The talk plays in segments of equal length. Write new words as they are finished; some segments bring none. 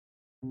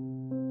אתה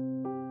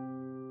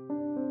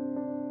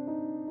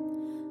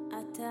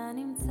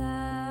נמצא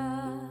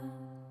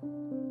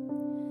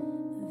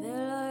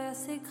ולא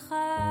ישיגך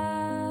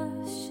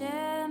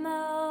שם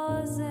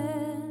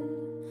האוזן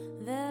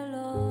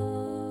ולא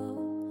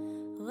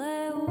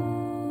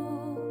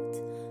ראות.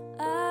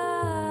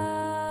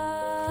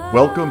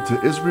 Welcome to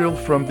Israel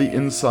from the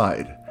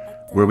Inside,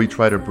 where we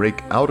try to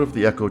break out of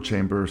the echo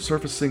chamber,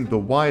 surfacing the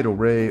wide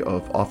array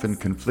of often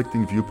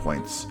conflicting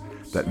viewpoints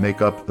that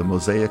make up the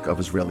mosaic of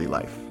Israeli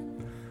life.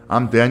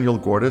 I'm Daniel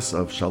Gordis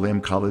of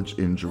Shalem College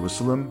in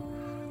Jerusalem.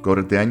 Go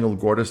to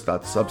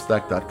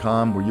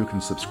danielgordis.substack.com where you can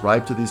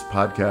subscribe to these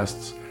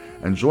podcasts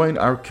and join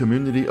our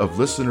community of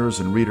listeners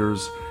and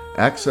readers,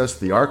 access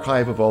the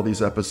archive of all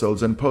these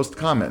episodes, and post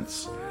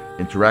comments,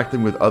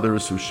 interacting with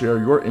others who share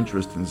your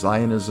interest in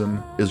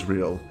Zionism,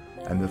 Israel,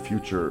 and the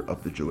future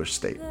of the Jewish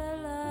state.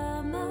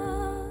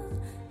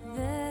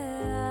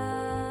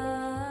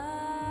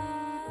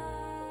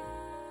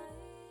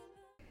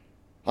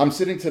 I'm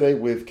sitting today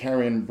with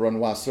Karen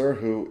Brunwasser,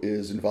 who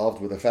is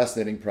involved with a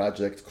fascinating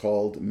project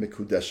called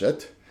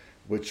Mekudeshet,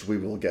 which we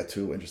will get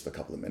to in just a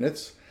couple of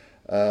minutes.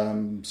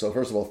 So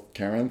first of all,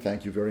 Karen,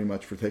 thank you very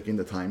much for taking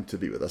the time to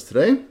be with us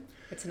today.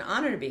 It's an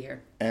honor to be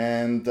here.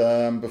 And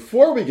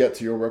before we get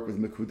to your work with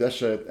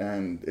Mekudeshet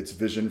and its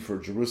vision for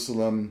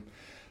Jerusalem,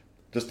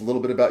 just a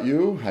little bit about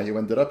you, how you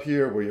ended up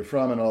here, where you're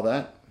from, and all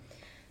that.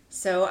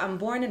 So I'm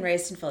born and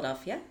raised in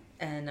Philadelphia,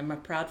 and I'm a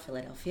proud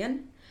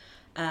Philadelphian.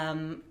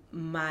 I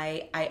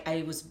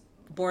was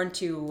born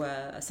to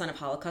a son of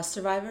Holocaust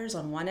survivors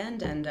on one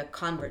end and a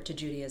convert to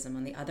Judaism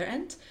on the other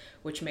end,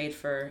 which made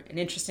for an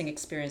interesting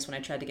experience when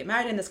I tried to get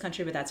married in this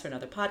country, but that's for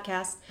another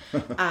podcast.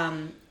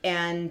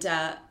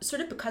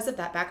 Sort of because of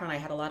that background, I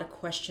had a lot of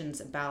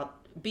questions about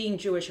being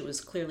Jewish. It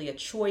was clearly a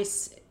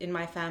choice in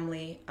my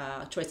family,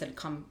 a choice that had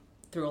come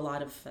through a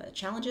lot of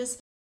challenges.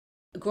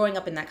 Growing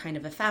up in that kind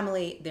of a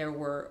family, there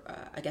were,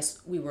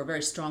 we were a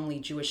very strongly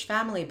Jewish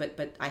family,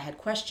 but I had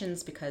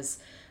questions because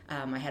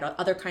I had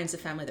other kinds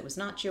of family that was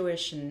not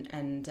Jewish,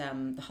 and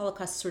the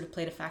Holocaust sort of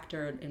played a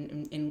factor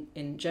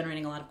in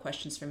generating a lot of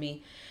questions for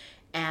me.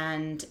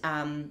 And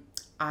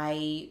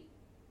I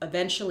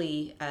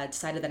eventually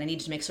decided that I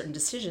needed to make certain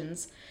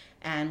decisions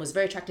and was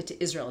very attracted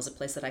to Israel as a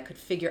place that I could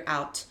figure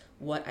out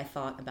what I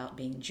thought about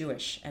being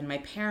Jewish. And my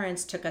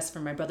parents took us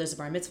from my brother's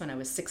bar mitzvah when I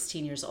was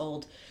 16 years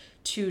old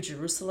to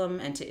Jerusalem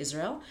and to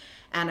Israel.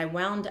 And I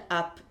wound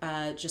up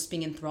just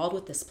being enthralled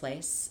with this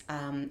place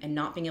and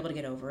not being able to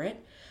get over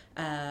it.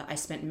 I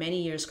spent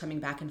many years coming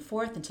back and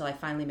forth until I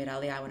finally made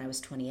Aliyah when I was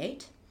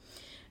 28.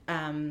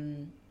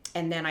 And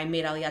then I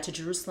made Aliyah to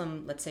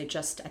Jerusalem, let's say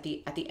just at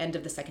the end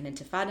of the Second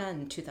Intifada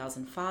in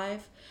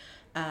 2005.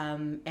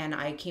 And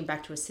I came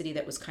back to a city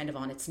that was kind of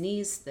on its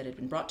knees, that had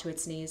been brought to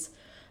its knees,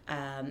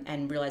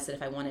 and realized that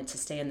if I wanted to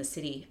stay in the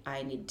city,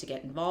 I needed to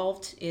get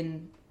involved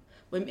in.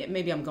 Well,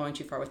 maybe I'm going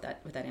too far with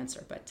that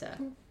answer, but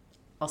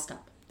I'll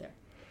stop there.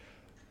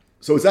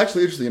 So it's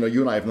actually interesting,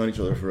 you and I have known each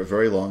other for a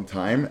very long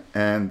time,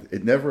 and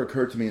it never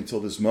occurred to me until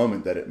this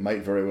moment that it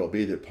might very well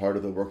be that part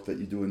of the work that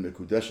you do in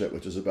Mekudeshet,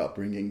 which is about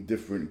bringing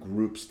different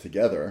groups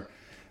together,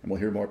 and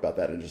we'll hear more about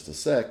that in just a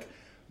sec,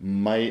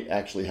 might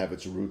actually have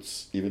its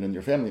roots even in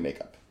your family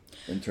makeup,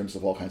 in terms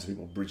of all kinds of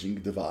people bridging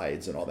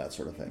divides and all that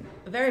sort of thing.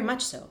 Very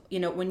much so.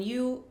 When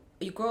you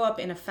grow up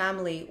in a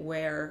family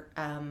where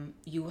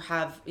you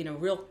have,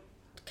 real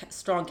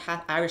strong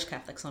Irish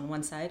Catholics on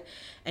one side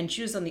and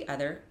Jews on the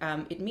other,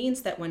 it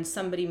means that when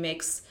somebody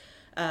makes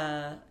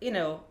a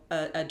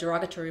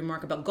derogatory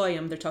remark about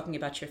goyim, they're talking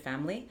about your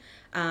family,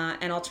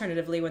 and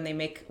alternatively when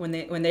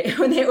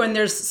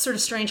there's sort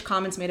of strange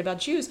comments made about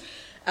Jews,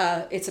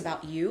 it's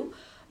about you.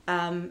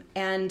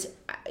 And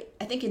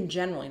I think in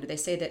general, they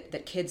say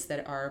that kids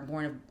that are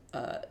born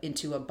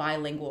into a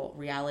bilingual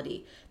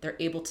reality, they're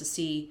able to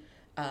see.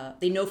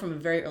 They know from a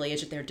very early age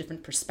that there are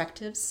different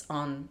perspectives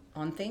on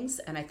things,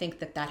 and I think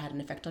that had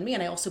an effect on me.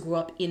 And I also grew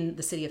up in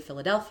the city of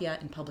Philadelphia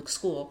in public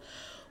school,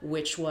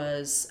 which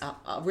was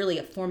really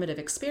a formative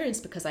experience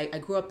because I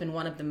grew up in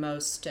one of the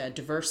most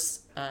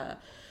diverse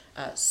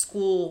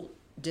school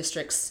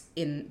districts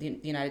in the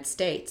United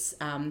States,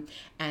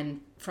 and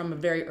from a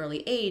very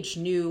early age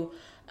knew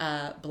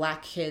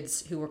Black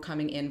kids who were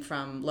coming in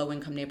from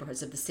low-income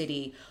neighborhoods of the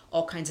city,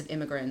 all kinds of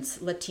immigrants,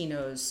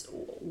 Latinos,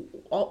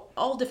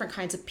 all different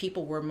kinds of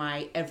people were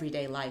my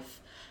everyday life.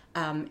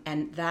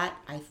 And that,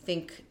 I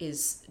think,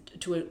 is,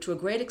 to a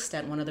great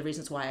extent, one of the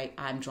reasons why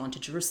I'm drawn to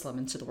Jerusalem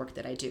and to the work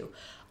that I do.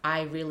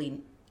 I really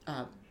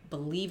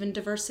believe in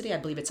diversity. I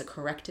believe it's a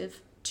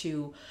corrective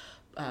to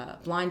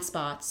blind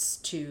spots,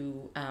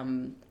 to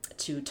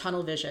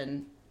tunnel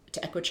vision,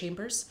 to echo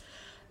chambers.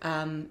 So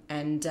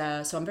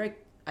I'm very...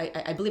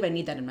 I believe I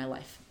need that in my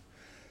life.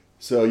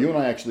 So you and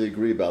I actually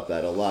agree about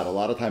that a lot. A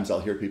lot of times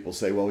I'll hear people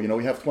say, well,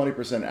 we have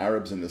 20%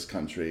 Arabs in this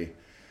country.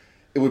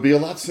 It would be a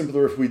lot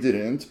simpler if we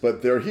didn't,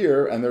 but they're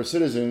here and they're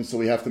citizens, so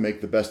we have to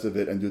make the best of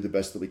it and do the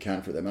best that we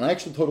can for them. And I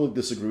actually totally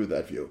disagree with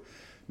that view.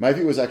 My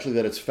view is actually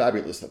that it's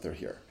fabulous that they're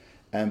here,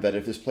 and that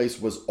if this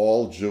place was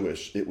all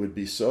Jewish, it would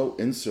be so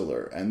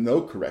insular and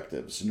no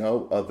correctives,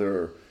 no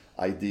other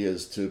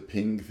ideas to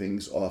ping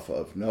things off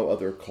of, no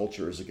other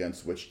cultures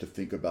against which to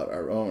think about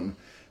our own,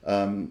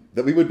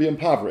 that we would be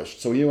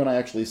impoverished. So you and I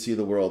actually see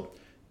the world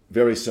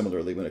very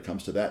similarly when it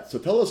comes to that. So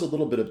tell us a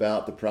little bit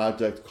about the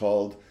project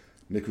called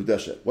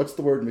Mekudeshet. What's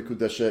the word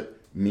Mekudeshet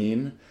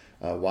mean?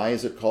 Why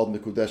is it called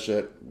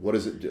Mekudeshet? What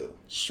does it do?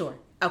 Sure.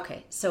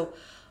 Okay. So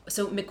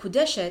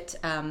Mekudeshet,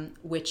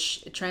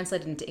 which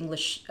translated into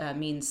English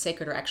means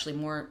sacred, or actually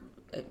more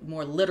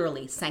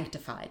literally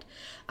sanctified.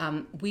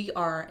 We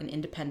are an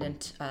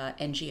independent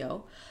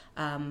NGO.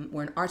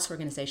 We're an arts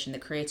organization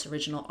that creates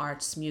original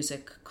arts,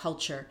 music,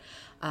 culture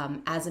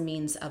as a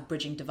means of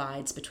bridging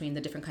divides between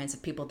the different kinds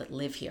of people that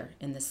live here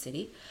in the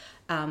city.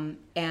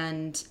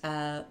 And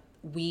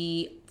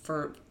we,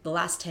 for the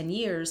last 10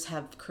 years,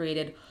 have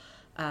created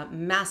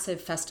massive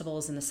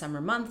festivals in the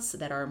summer months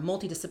that are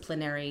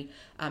multidisciplinary.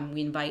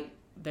 We invite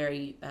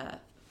very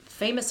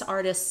famous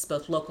artists,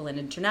 both local and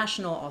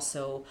international,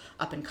 also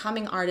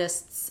up-and-coming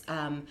artists,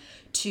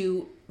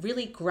 to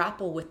really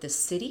grapple with the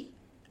city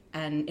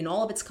and in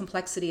all of its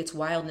complexity, its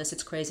wildness,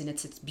 its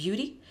craziness, its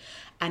beauty,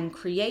 and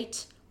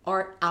create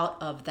art out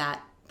of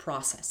that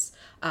process.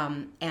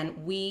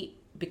 And we,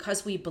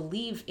 because we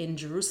believe in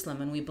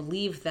Jerusalem and we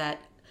believe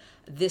that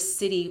this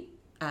city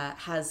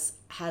has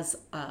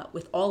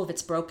with all of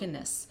its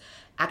brokenness,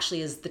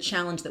 actually is the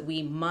challenge that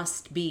we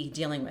must be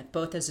dealing with,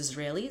 both as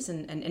Israelis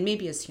and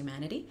maybe as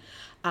humanity.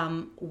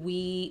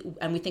 We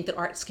think that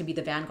arts can be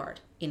the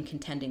vanguard in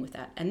contending with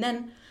that. And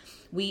then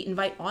we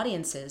invite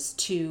audiences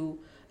to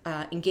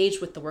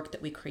engage with the work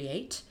that we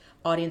create,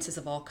 audiences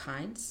of all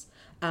kinds.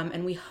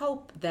 And we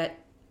hope that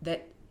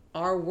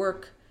our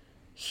work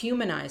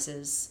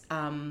humanizes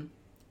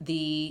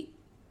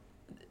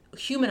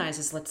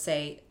let's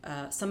say,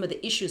 some of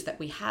the issues that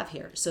we have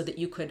here, so that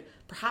you could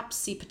perhaps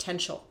see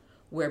potential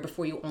where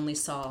before you only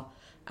saw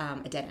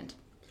a dead end.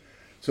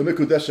 So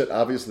Mekudeshet,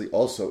 obviously,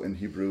 also in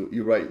Hebrew,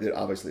 you're right, it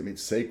obviously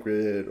means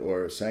sacred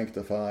or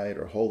sanctified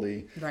or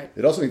holy. Right.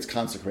 It also means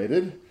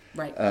consecrated.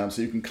 Right.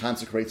 So you can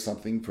consecrate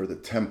something for the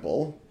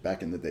temple.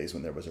 Back in the days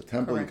when there was a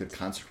temple, Correct. You could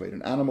consecrate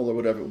an animal or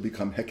whatever. It would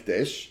become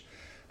hekdesh.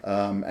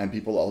 And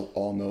people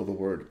all know the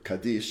word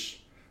kaddish,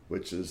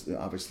 which is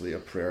obviously a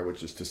prayer,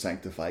 which is to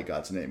sanctify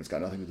God's name. It's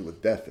got nothing to do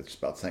with death. It's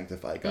about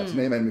sanctify God's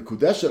name. And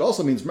Mekudeshet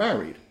also means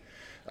married.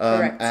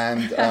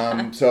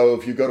 So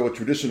if you go to a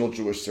traditional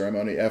Jewish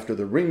ceremony, after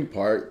the ring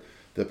part,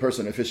 the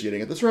person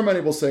officiating at the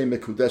ceremony will say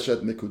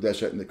Mekudeshet,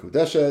 Mekudeshet,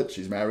 Mekudeshet.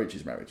 She's married,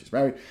 she's married, she's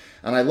married.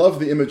 And I love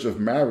the image of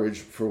marriage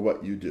for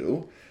what you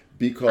do.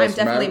 Because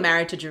I'm definitely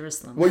married to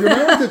Jerusalem. Well, you're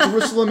married to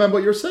Jerusalem, and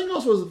what you're saying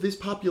also is that these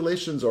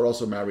populations are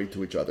also married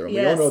to each other. And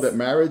we all know that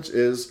marriage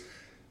is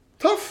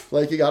tough.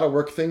 Like, you got to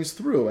work things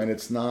through, and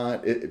it's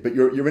not. But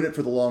you're in it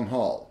for the long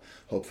haul,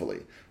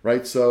 hopefully,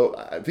 right? So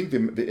I think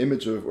the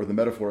image of, or the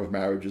metaphor of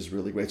marriage is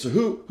really great. So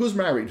who's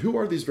married? Who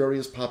are these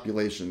various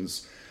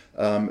populations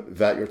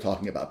that you're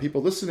talking about?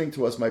 People listening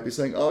to us might be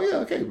saying, "Oh yeah,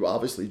 okay, well,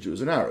 obviously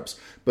Jews and Arabs,"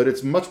 but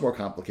it's much more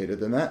complicated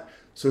than that.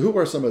 So who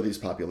are some of these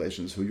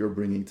populations who you're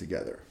bringing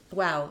together?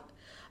 Wow.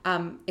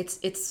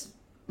 It's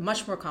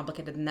much more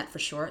complicated than that, for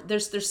sure.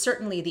 There's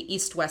certainly the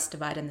East-West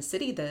divide in the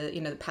city. The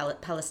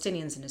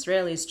Palestinians and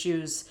Israelis,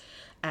 Jews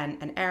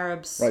and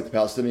Arabs. Right, the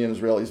Palestinian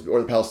Israelis,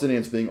 or the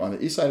Palestinians being on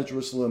the east side of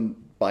Jerusalem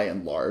by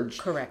and large.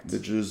 Correct. The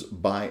Jews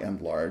by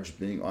and large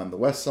being on the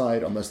west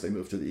side, unless they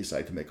move to the east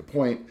side to make a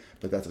point,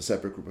 but that's a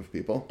separate group of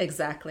people.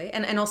 Exactly.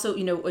 And also,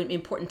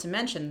 important to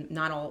mention,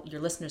 not all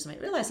your listeners might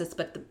realize this,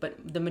 but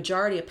the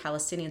majority of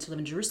Palestinians who live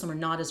in Jerusalem are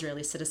not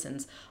Israeli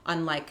citizens,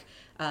 unlike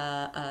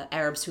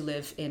Arabs who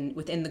live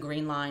within the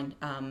Green Line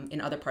in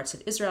other parts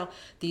of Israel.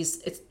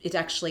 It's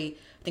actually,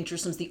 I think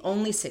Jerusalem's the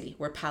only city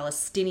where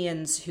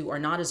Palestinians who are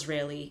not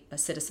Israeli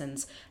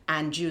citizens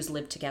and Jews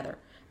live together.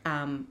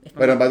 And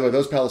by the way,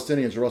 those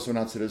Palestinians are also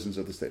not citizens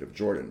of the state of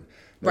Jordan.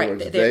 In other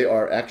words, they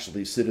are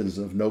actually citizens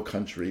of no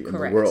country in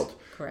the world.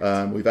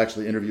 Correct. We've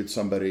actually interviewed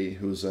somebody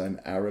who's an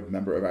Arab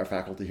member of our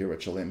faculty here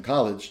at Shalem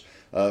College,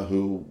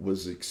 who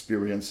was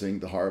experiencing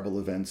the horrible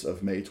events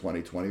of May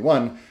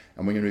 2021.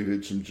 And we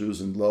interviewed some Jews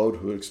in Lod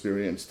who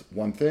experienced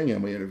one thing,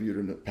 and we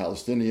interviewed a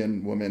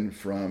Palestinian woman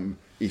from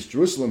East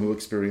Jerusalem who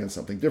experienced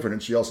something different.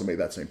 And she also made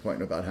that same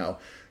point about how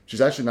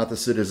she's actually not the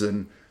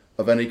citizen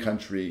of any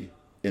country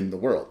in the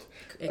world,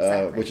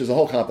 exactly. Which is a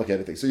whole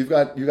complicated thing. So you've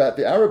got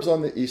the Arabs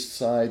on the east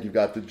side, you've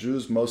got the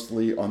Jews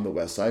mostly on the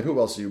west side. Who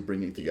else are you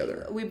bringing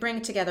together? We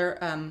bring together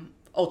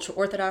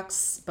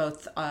ultra-Orthodox,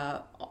 both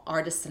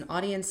artists and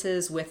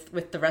audiences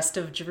with the rest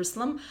of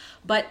Jerusalem.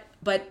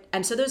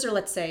 And so those are,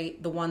 let's say,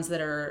 the ones that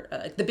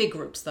are the big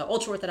groups, the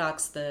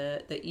ultra-Orthodox,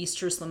 the East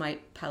Jerusalemite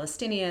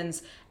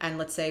Palestinians, and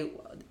let's say,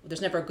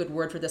 there's never a good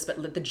word for this,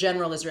 but the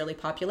general Israeli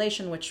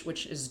population,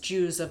 which is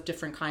Jews of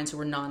different kinds who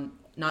are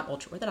not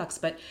ultra-Orthodox,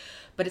 but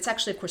it's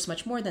actually, of course,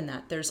 much more than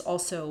that. There's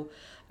also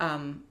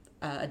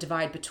a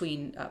divide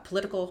between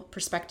political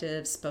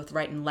perspectives, both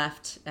right and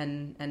left,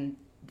 and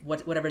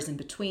whatever's in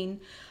between,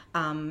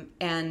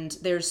 and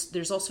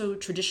there's also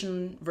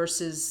tradition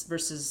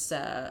versus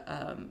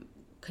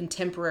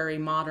contemporary,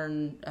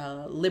 modern,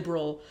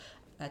 liberal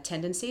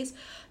tendencies.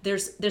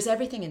 There's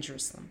everything in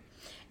Jerusalem,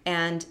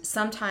 And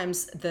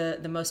sometimes the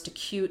most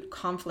acute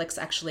conflicts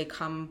actually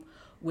come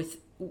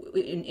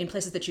in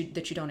places that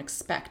you don't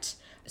expect.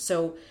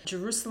 So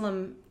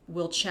Jerusalem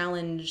will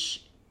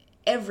challenge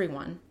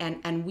everyone,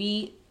 and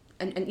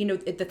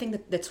the thing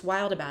that's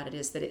wild about it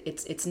is that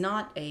it's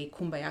not a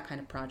kumbaya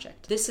kind of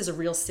project. This is a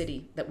real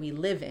city that we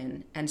live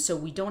in, and so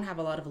we don't have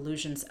a lot of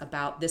illusions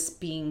about this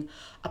being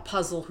a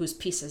puzzle whose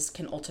pieces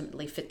can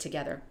ultimately fit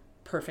together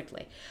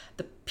perfectly.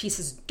 The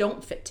pieces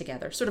don't fit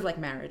together, sort of like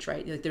marriage,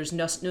 right? Like there's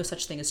no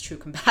such thing as true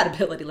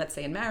compatibility, let's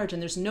say, in marriage,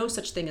 and there's no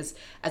such thing as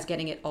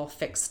getting it all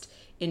fixed.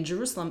 In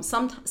Jerusalem,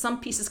 some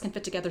pieces can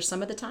fit together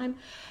some of the time,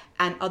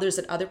 and others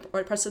at other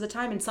parts of the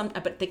time,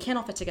 but they can't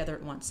all fit together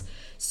at once.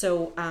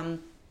 So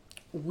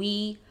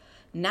we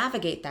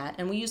navigate that,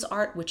 and we use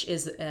art, which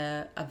is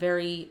a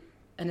very,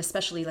 and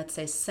especially, let's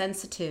say,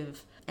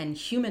 sensitive and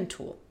human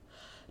tool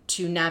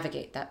to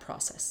navigate that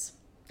process.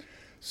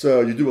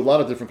 So you do a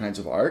lot of different kinds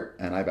of art,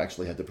 and I've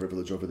actually had the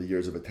privilege over the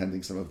years of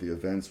attending some of the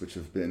events, which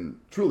have been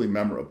truly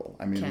memorable.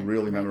 I mean,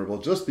 really memorable,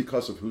 just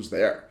because of who's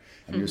there.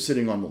 I mean, you're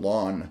sitting on the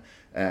lawn,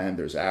 and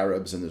there's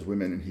Arabs, and there's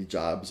women in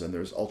hijabs, and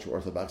there's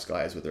ultra-Orthodox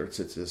guys with their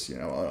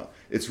tzitzis,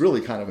 It's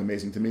really kind of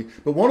amazing to me.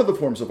 But one of the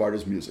forms of art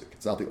is music.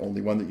 It's not the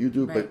only one that you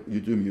do, but you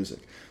do music.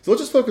 So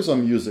let's just focus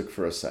on music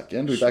for a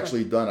second. We've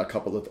actually done a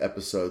couple of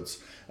episodes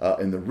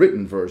in the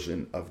written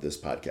version of this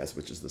podcast,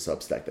 which is the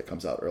Substack that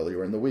comes out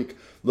earlier in the week,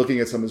 looking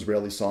at some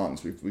Israeli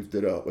songs. We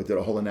did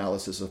a whole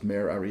analysis of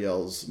Meir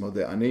Ariel's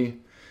Modeh Ani.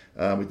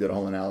 We did a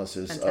whole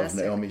analysis of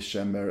Naomi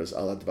Shemer's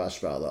Ala Dvash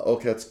V'Ala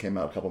Oketz, came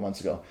out a couple months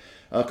ago.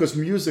 Because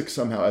music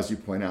somehow, as you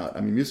point out,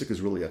 I mean, music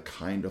is really a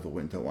kind of a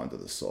window onto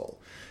the soul.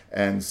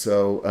 And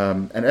so,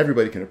 and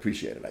everybody can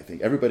appreciate it, I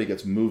think. Everybody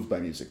gets moved by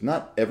music.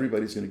 Not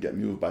everybody's going to get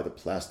moved by the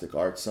plastic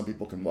arts. Some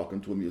people can walk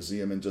into a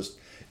museum and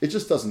it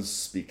just doesn't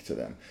speak to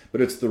them. But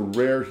it's the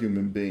rare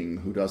human being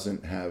who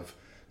doesn't have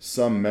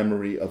some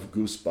memory of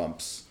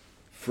goosebumps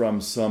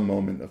from some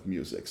moment of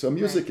music. So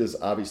music is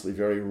obviously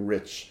very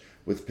rich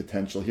with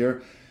potential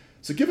here.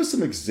 So give us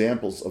some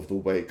examples of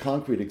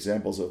concrete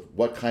examples of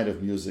what kind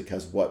of music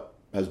has brought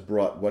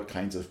what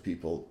kinds of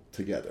people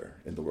together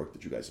in the work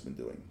that you guys have been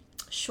doing.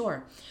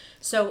 Sure.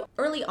 So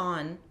early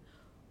on,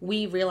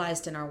 we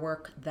realized in our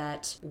work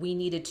that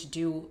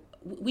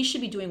we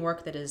should be doing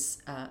work that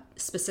is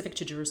specific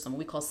to Jerusalem,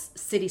 we call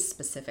city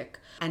specific,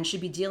 and should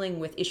be dealing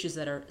with issues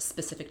that are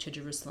specific to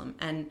Jerusalem.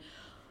 And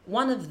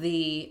one of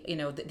the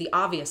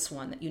obvious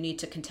one that you need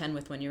to contend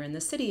with when you're in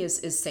the city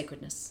is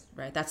sacredness,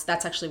 right? That's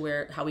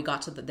actually how we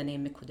got to the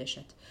name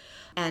Mekudeshet.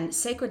 And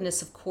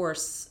sacredness, of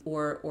course,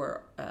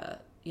 or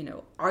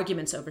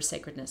arguments over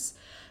sacredness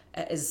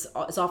is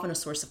often a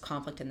source of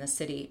conflict in the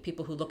city.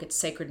 People who look at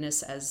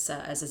sacredness as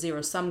a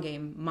zero-sum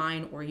game,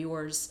 mine or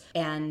yours.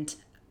 And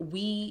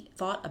we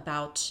thought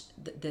about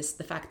the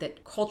fact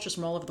that cultures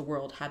from all over the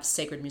world have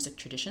sacred music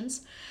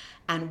traditions.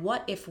 And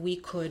what if we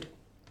could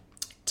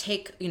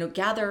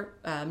gather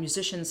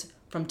musicians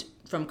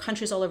from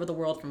countries all over the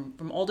world,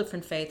 from all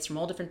different faiths, from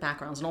all different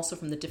backgrounds, and also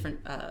from the different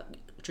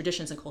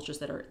traditions and cultures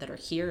that are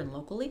here and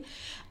locally,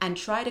 and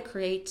try to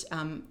create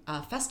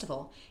a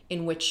festival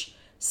in which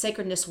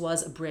sacredness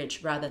was a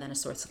bridge rather than a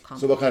source of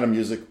conflict. So what kind of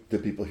music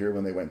did people hear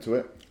when they went to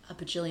it? A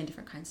bajillion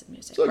different kinds of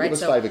music. So give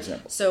us 5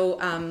 examples. So,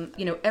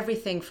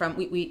 everything from,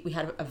 we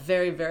had a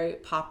very, very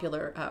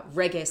popular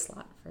reggae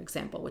slot, for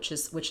example, which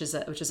is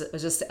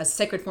a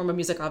sacred form of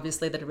music,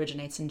 obviously, that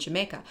originates in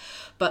Jamaica.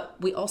 But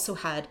we also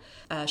had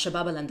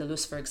Shabab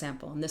al-Andalus, for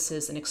example, and this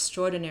is an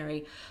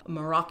extraordinary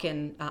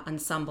Moroccan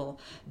ensemble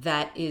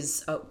that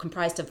is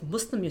comprised of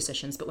Muslim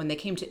musicians, but when they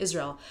came to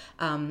Israel,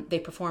 they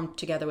performed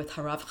together with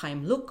Harav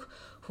Chaim Luk,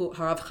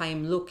 Harav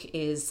Chaim Luk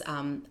is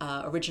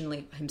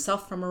originally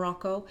himself from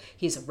Morocco.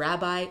 He's a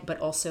rabbi, but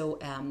also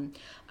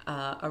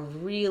a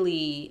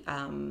really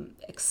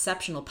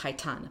exceptional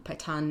paitan. A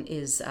paitan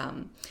is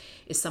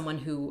someone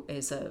who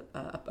is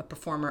a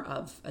performer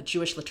of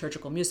Jewish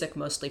liturgical music,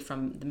 mostly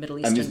from the Middle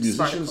Eastern. And these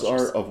musicians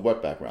are of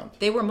what background?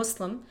 They were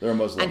Muslim. They're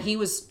Muslim. And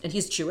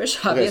he's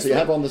Jewish, obviously. Okay, so you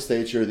have on the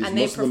stage here these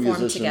Muslim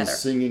musicians together,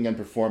 singing and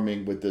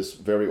performing with this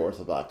very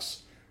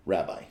Orthodox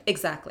rabbi.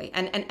 Exactly,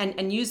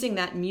 and using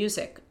that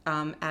music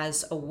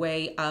as a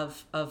way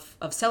of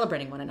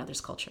celebrating one another's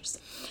cultures.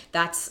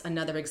 That's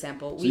another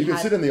example. So you can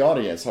sit in the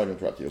audience. Sorry to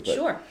interrupt you, but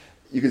sure.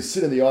 You can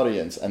sit in the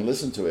audience and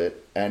listen to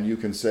it, and you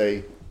can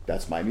say,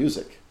 "That's my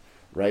music,"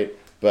 right?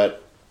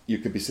 But you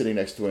could be sitting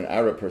next to an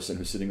Arab person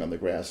who's sitting on the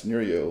grass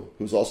near you,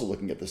 who's also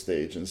looking at the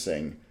stage and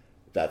saying,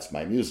 "That's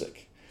my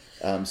music."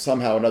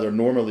 Somehow or another,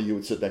 normally you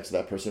would sit next to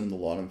that person in the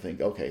lawn and think,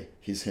 okay,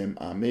 he's him,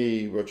 I'm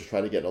me, we're just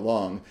trying to get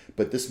along.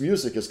 But this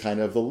music is kind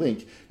of the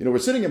link. We're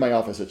sitting in my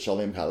office at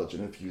Shalem College,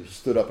 and if you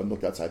stood up and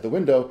looked outside the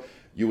window,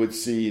 you would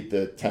see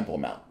the Temple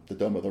Mount, the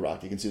Dome of the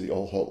Rock. You can see the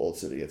whole old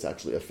city. It's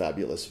actually a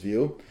fabulous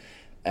view.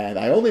 And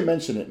I only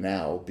mention it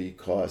now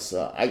because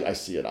I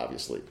see it,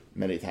 obviously,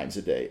 many times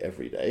a day,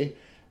 every day.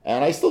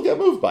 And I still get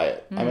moved by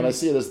it. I mean, I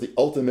see it as the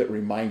ultimate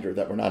reminder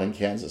that we're not in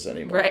Kansas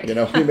anymore. Right.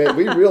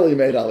 We really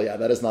made Aliyah.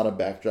 That is not a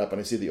backdrop.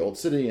 And I see the old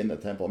city and the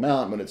Temple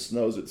Mount. When it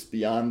snows, it's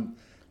beyond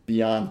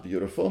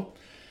beautiful.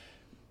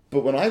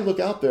 But when I look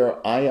out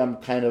there, I am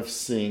kind of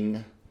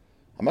seeing,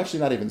 I'm actually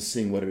not even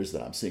seeing what it is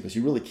that I'm seeing, because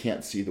you really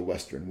can't see the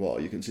Western Wall.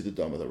 You can see the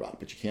Dome of the Rock,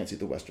 but you can't see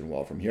the Western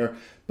Wall from here.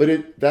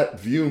 But that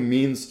view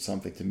means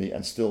something to me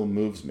and still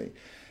moves me.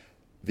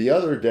 The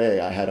other day,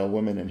 I had a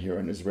woman in here,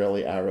 an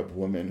Israeli Arab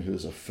woman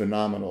who's a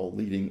phenomenal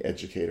leading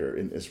educator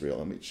in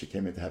Israel. And she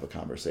came in to have a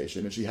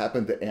conversation, and she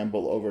happened to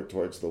amble over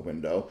towards the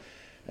window,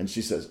 and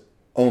she says,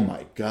 "Oh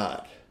my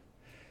God."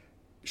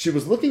 She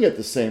was looking at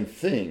the same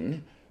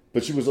thing,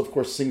 but she was, of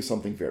course, seeing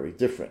something very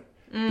different,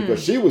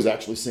 because she was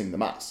actually seeing the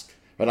mosque.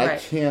 But I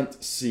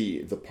can't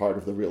see the part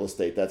of the real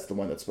estate that's the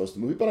one that's supposed to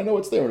move, but I know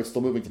it's there and it's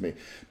still moving to me.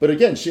 But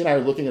again, she and I are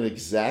looking at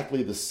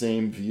exactly the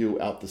same view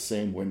out the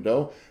same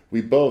window.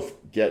 We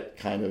both get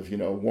kind of,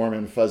 warm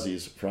and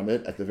fuzzies from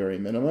it at the very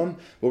minimum,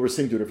 but we're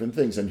seeing two different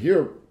things. And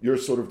here you're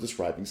sort of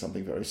describing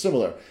something very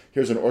similar.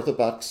 Here's an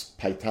Orthodox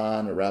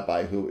paitan, a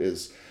rabbi who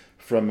is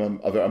from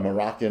a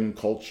Moroccan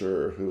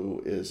culture,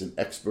 who is an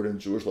expert in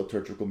Jewish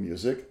liturgical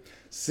music,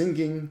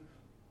 singing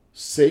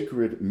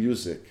sacred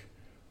music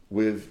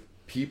with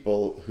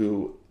people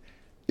who,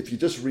 if you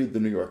just read the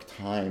New York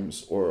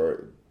Times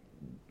or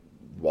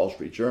Wall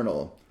Street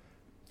Journal,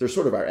 they're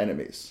sort of our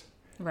enemies.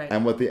 Right.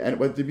 And what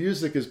the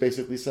music is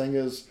basically saying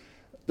is,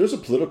 there's a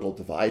political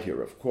divide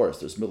here, of course.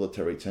 There's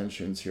military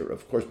tensions here,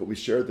 of course, but we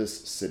share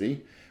this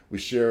city, we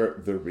share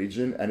the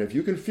region, and if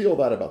you can feel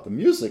that about the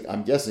music,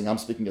 I'm guessing, I'm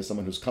speaking as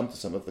someone who's come to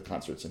some of the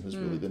concerts and who's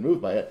really been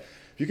moved by it.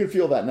 If you can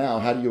feel that now,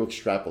 how do you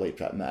extrapolate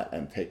from that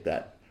and take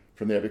that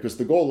from there? Because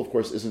the goal, of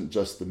course, isn't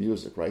just the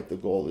music, right? The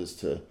goal is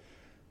to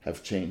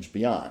have changed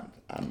beyond,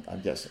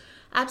 I'm guessing.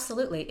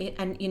 Absolutely.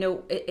 And,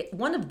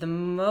 one of the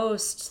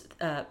most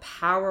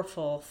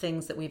powerful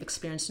things that we've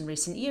experienced in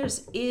recent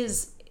years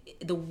is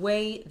the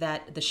way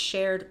that the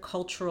shared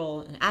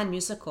cultural and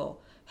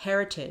musical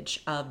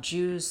heritage of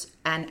Jews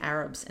and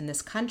Arabs in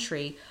this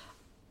country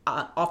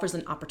offers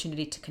an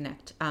opportunity to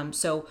connect.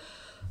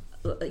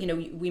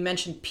 We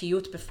mentioned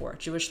piyut before,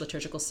 Jewish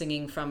liturgical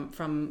singing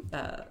from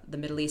the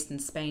Middle East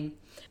and Spain.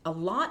 A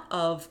lot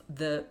of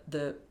the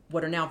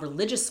what are now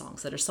religious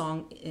songs that are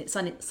sung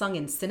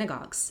in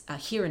synagogues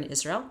here in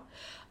Israel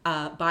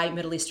by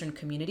Middle Eastern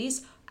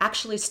communities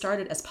actually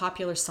started as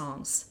popular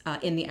songs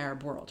in the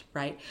Arab world,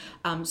 right?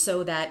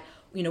 So that,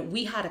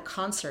 we had a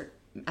concert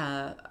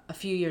a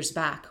few years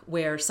back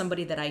where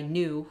somebody that I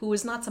knew, who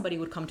was not somebody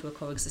who would come to a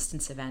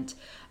coexistence event,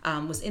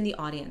 was in the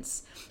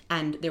audience,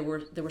 and there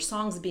were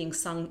songs being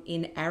sung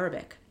in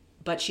Arabic,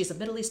 but she's of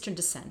Middle Eastern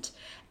descent,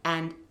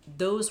 and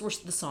those were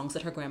the songs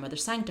that her grandmother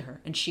sang to her,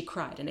 and she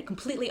cried, and it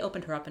completely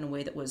opened her up in a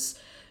way that was,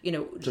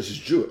 So she's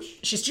Jewish.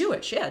 She's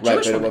Jewish, yeah. Right,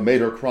 Jewish but woman. what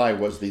made her cry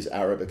was these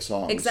Arabic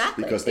songs.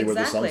 Exactly. Because they were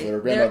the songs that her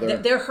grandmother...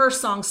 They're her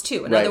songs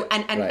too. Right,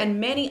 And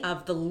many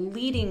of the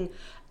leading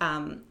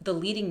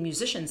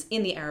musicians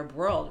in the Arab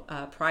world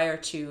prior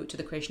to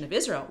the creation of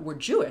Israel were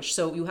Jewish.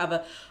 So you have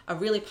a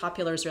really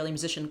popular Israeli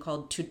musician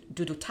called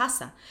Dudu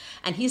Tassa,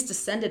 and he's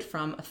descended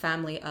from a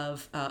family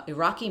of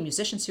Iraqi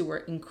musicians who were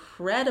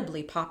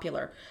incredibly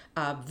popular,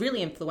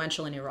 really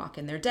influential in Iraq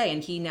in their day.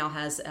 And he now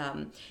has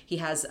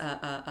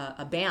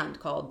a band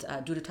called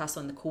Dudu Tassa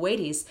and the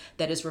Kuwaitis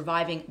that is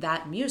reviving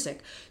that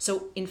music.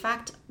 So in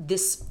fact,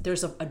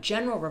 there's a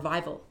general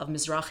revival of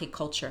Mizrahi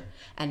culture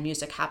and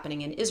music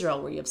happening in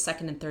Israel, where you have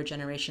second and third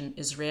generation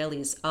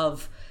Israelis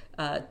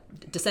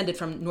descended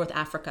from North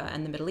Africa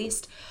and the Middle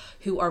East,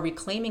 who are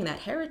reclaiming that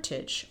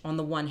heritage on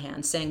the one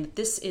hand, saying that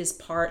this is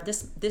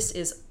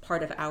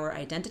part of our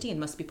identity and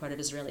must be part of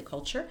Israeli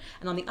culture,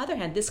 and on the other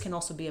hand, this can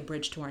also be a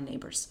bridge to our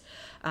neighbors.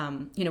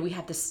 We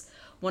have this,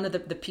 one of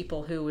the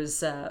people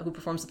who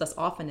performs with us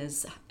often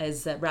is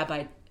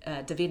Rabbi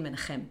David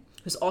Menachem,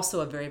 who's also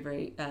a very,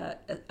 very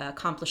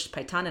accomplished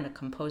paitan and a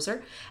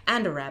composer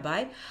and a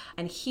rabbi,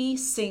 and he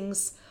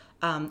sings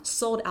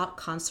sold out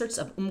concerts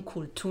of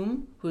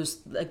Kulthum,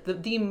 who's like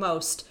the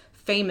most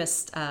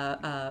famous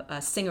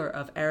singer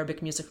of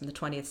Arabic music from the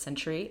 20th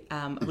century,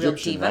 real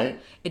diva, right?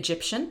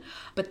 Egyptian.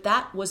 But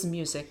that was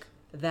music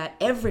that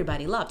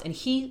everybody loved, and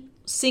he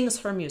sings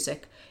her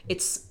music.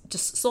 It's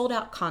just sold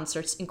out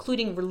concerts,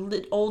 including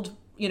old,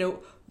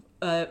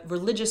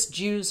 religious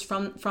Jews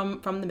from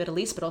the Middle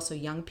East, but also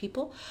young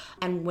people.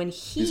 And when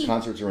these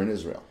concerts are in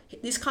Israel.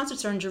 These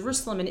concerts are in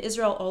Jerusalem, in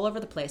Israel, all over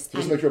the place.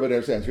 Just to make sure everybody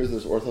understands, here's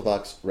this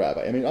Orthodox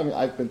rabbi. I mean,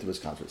 I've been to his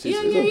concerts.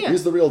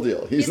 He's the real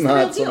deal. He's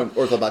not some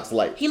Orthodox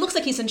light. He looks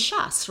like he's in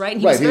Shas, right? And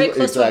he was very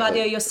close to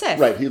Ovadia Yosef.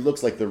 Right, he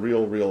looks like the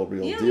real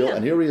deal. Yeah.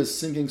 And here he is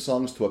singing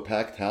songs to a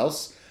packed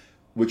house,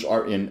 which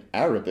are in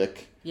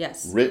Arabic,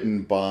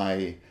 written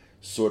by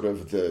sort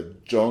of the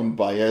Joan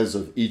Baez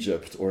of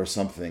Egypt or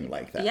something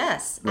like that.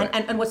 Yes. Right.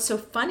 And what's so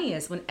funny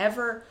is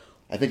whenever...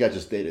 I think I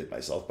just dated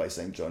myself by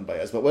saying Joan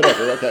Baez, but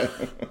whatever, okay.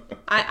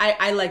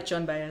 I like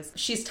Joan Baez.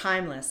 She's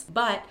timeless.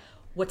 But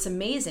what's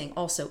amazing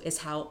also is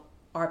how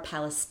our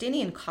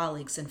Palestinian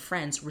colleagues and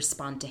friends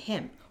respond to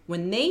him.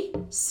 When they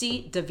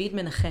see David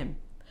Menachem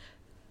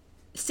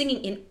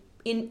singing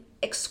in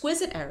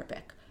exquisite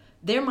Arabic,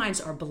 their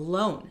minds are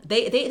blown.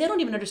 They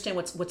don't even understand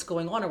what's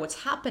going on or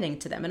what's happening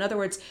to them. In other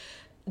words,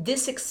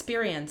 this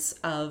experience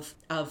of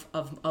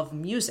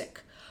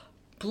music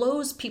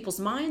blows people's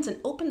minds and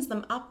opens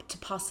them up to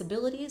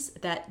possibilities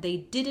that they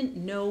didn't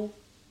know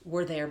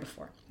were there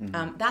before.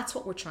 That's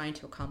what we're trying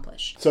to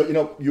accomplish. So,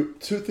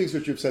 two things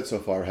that you've said so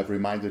far have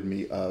reminded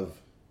me of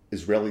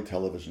Israeli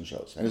television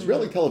shows. And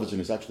Israeli television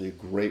is actually a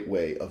great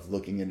way of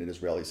looking at an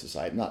Israeli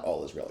society. Not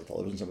all Israeli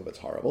television, some of it's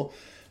horrible.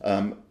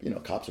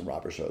 Cops and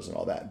robber shows and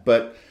all that.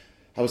 But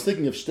I was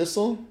thinking of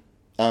Shtisel,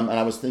 and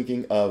I was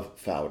thinking of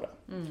Fauda,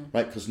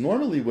 right? Because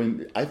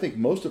normally I think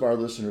most of our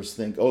listeners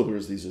think,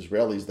 there's these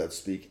Israelis that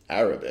speak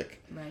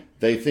Arabic. Right.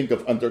 They think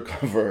of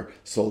undercover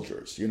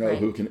soldiers, Right.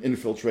 who can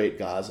infiltrate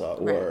Gaza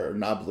or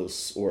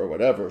Nablus or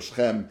whatever,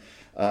 Shechem.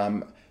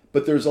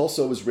 But there's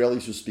also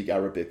Israelis who speak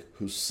Arabic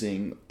who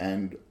sing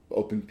and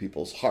open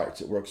people's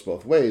hearts. It works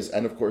both ways.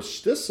 And of course,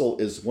 Shtisel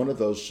is one of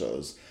those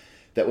shows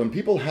that when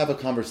people have a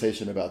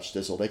conversation about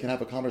Shtisel, they can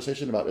have a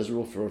conversation about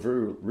Israel for a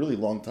very, really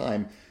long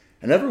time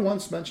and never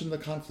once mention the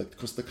conflict,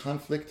 because the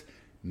conflict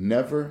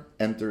never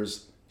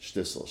enters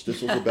Shtisel.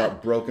 Shtisel is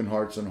about broken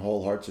hearts and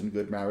whole hearts and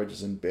good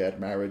marriages and bad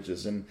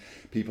marriages and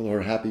people who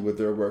are happy with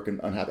their work and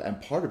unhappy.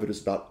 And part of it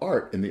is about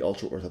art in the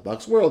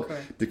ultra-Orthodox world.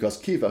 Correct. Because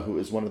Kiva, who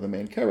is one of the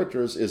main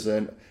characters, is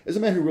a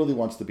man who really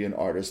wants to be an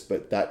artist,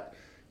 but that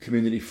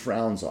community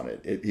frowns on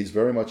it. He's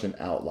very much an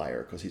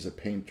outlier because he's a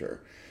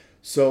painter.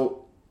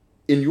 So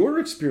in your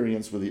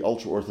experience with the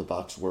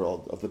ultra-Orthodox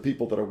world, of the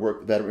people that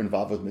are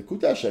involved with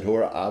Mekudeshet, who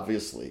are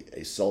obviously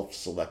a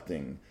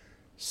self-selecting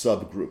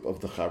subgroup of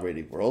the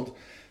Haredi world,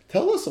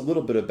 tell us a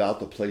little bit about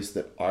the place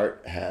that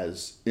art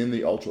has in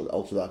the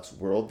ultra-Orthodox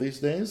world these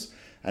days,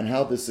 and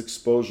how this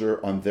exposure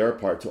on their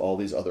part to all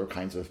these other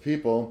kinds of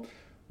people,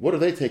 what are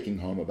they taking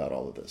home about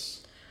all of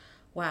this?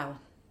 Wow.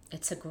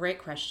 It's a great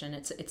question.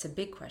 It's a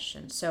big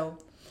question. So,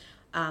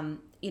 in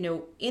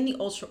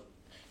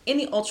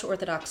the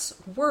ultra-Orthodox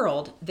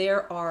world,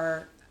 there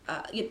are,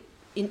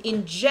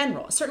 in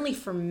general, certainly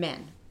for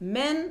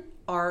men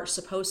are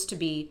supposed to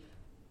be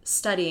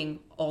studying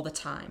all the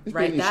time,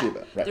 right?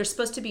 Yeshiva, right? They're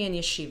supposed to be in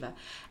yeshiva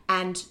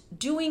and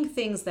doing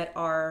things that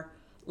are,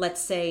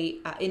 let's say,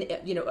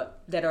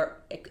 that are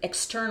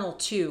external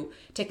to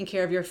taking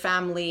care of your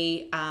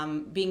family,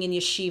 being in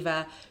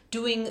yeshiva,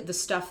 doing the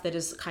stuff that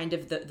is kind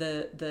of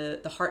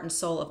the heart and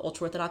soul of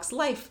ultra-Orthodox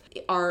life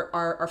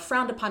are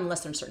frowned upon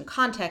unless they're in certain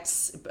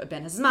contexts,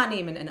 Ben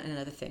Hazmanim and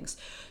other things.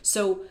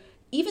 So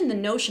even the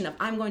notion of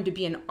I'm going to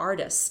be an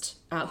artist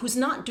who's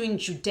not doing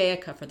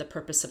Judaica for the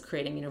purpose of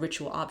creating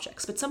ritual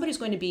objects, but somebody who's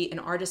going to be an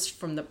artist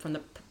from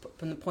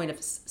the point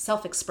of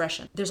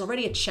self-expression, there's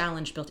already a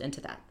challenge built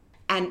into that.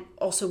 And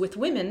also with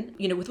women,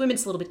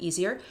 it's a little bit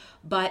easier,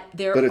 but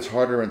But it's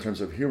harder in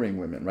terms of hearing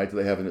women, right? Do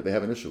they have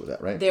an issue with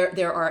that, right?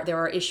 There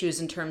are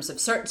issues in terms of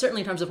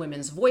certainly in terms of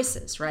women's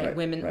voices, right?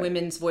 Right.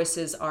 Women's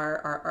voices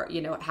are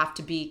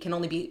can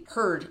only be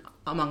heard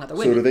among other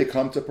women. So do they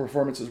come to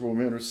performances where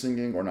women are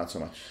singing, or not so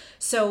much?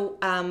 So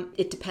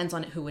it depends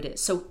on who it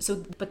is.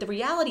 But the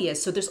reality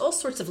is, there's all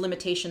sorts of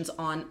limitations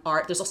on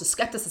art. There's also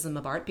skepticism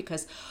of art,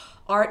 because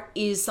art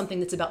is something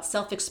that's about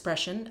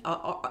self-expression,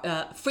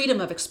 freedom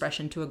of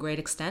expression to a great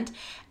extent,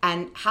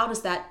 and how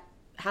does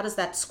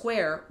that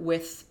square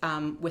with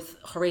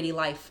Haredi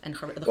life and the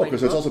Haredi world?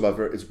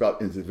 Because it's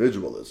about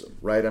individualism,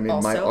 right? I mean,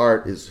 Also, my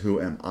art is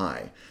who am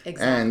I?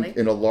 Exactly. And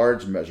in a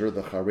large measure,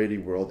 the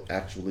Haredi world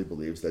actually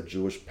believes that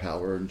Jewish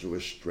power and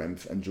Jewish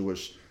strength and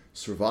Jewish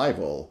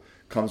survival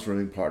comes from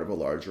being part of a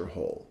larger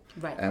whole.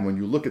 Right. And when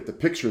you look at the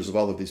pictures of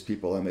all of these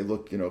people, and they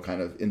look,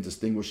 kind of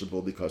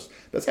indistinguishable, because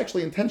that's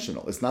actually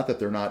intentional. It's not that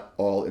they're not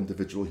all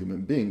individual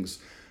human beings,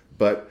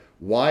 but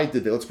why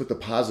did they, let's put the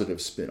positive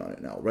spin on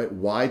it now, right?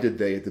 Why did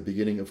they, at the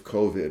beginning of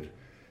COVID,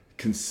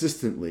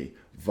 consistently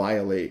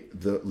violate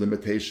the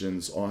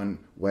limitations on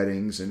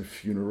weddings and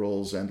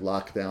funerals and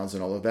lockdowns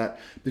and all of that?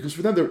 Because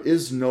for them, there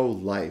is no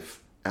life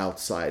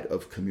outside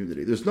of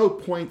community. There's no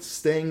point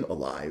staying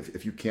alive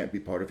if you can't be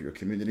part of your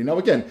community. Now,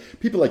 again,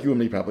 people like you and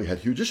me probably had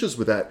huge issues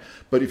with that,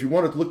 but if you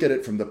want to look at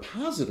it from the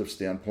positive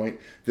standpoint,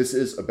 this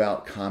is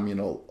about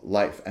communal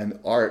life,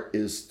 and art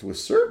is, to a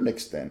certain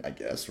extent, I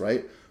guess,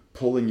 right,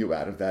 pulling you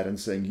out of that and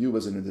saying you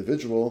as an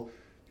individual,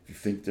 you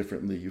think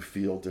differently, you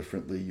feel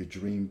differently, you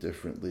dream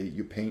differently,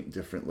 you paint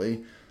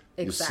differently,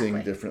 Exactly. You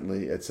sing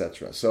differently,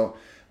 etc. So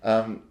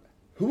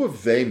who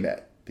have they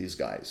met, these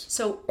guys?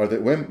 So are they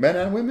men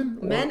and women?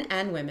 Or? Men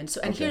and women.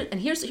 So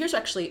here's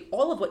actually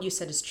all of what you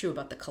said is true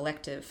about the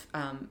collective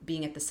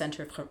being at the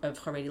center of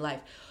Haredi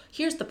life.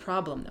 Here's the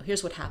problem, though.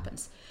 Here's what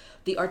happens: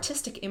 the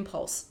artistic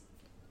impulse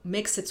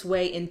makes its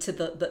way into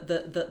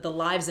the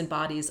lives and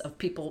bodies of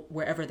people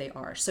wherever they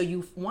are. So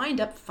you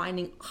wind up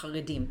finding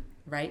Haredim,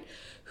 right,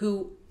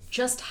 who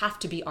just have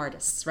to be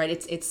artists, right?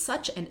 It's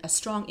such a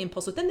strong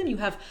impulse within them. You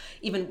have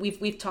even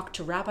we've talked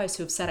to rabbis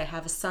who have said, I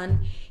have a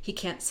son, he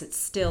can't sit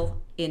still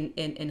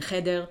in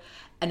cheder,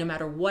 and no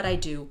matter what I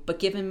do, but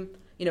give him,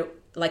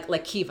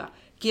 like Kiva,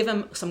 give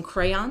him some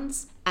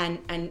crayons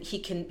and he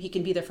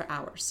can be there for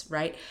hours,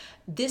 right?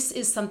 This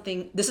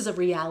is a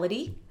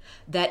reality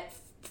that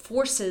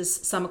forces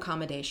some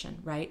accommodation,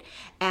 right?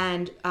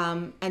 And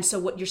so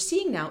what you're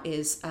seeing now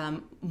is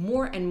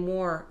more and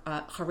more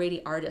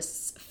Haredi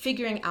artists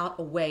figuring out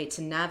a way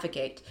to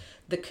navigate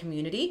the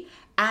community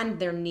and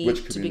their need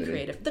Which to be community?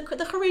 creative. The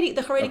Haredi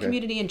Okay.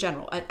 community in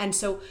general, but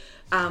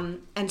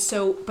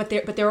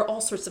there are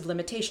all sorts of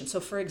limitations. So,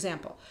 for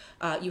example,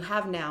 you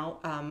have now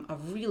a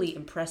really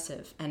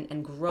impressive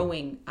and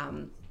growing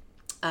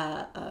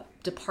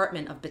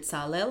department of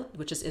Bezalel,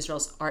 which is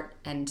Israel's art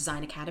and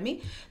design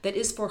academy, that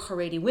is for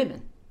Haredi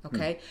women.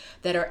 Okay,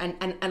 that are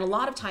and a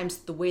lot of times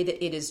the way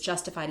that it is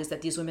justified is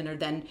that these women are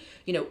then,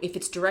 if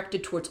it's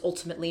directed towards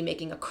ultimately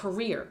making a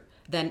career,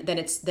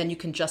 then you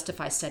can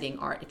justify studying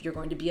art. If you're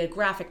going to be a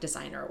graphic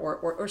designer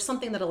or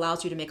something that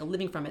allows you to make a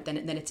living from it, then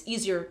it's an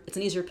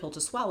easier pill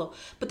to swallow.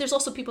 But there's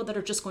also people that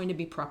are just going to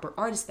be proper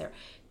artists there,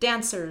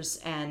 dancers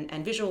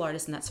and visual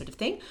artists and that sort of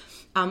thing.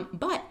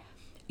 But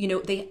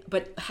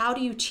how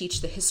do you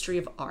teach the history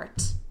of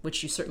art,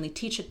 which you certainly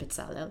teach at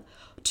Bezalel,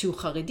 to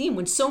Haredim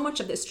when so much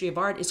of the history of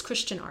art is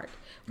Christian art?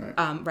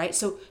 Right. Right.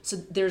 So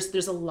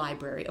there's a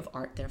library of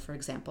art there, for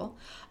example,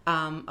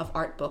 of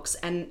art books,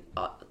 and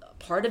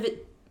part of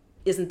it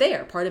isn't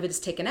there. Part of it is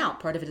taken out.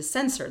 Part of it is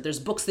censored. There's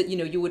books that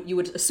you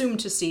would assume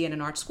to see in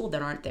an art school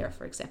that aren't there,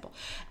 for example.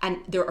 And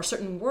there are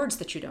certain words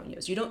that you don't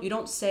use. You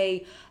don't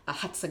say a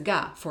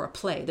hatzaga for a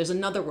play. There's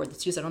another word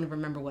that's used. I don't even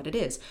remember what it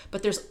is.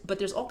 But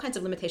there's all kinds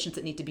of limitations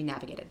that need to be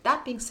navigated.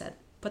 That being said,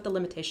 put the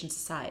limitations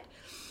aside.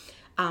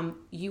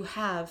 You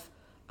have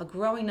a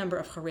growing number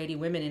of Haredi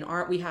women in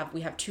art. We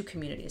have two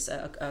communities,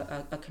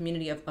 a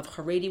community of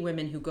Haredi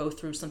women who go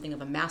through something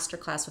of a master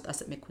class with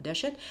us at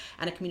Mekudeshet,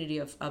 and a community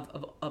of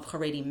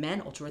Haredi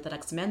men,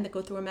 ultra-Orthodox men, that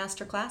go through a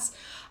master class,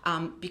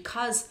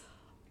 because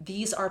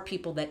these are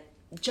people that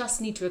just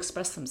need to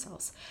express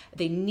themselves.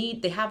 They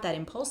have that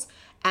impulse,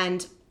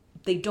 and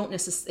they don't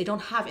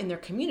have in their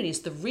communities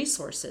the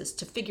resources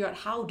to figure out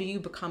how do you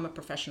become a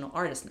professional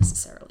artist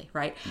necessarily,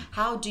 right?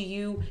 How do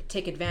you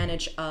take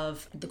advantage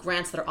of the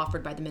grants that are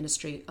offered by the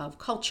Ministry of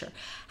Culture?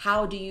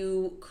 How do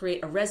you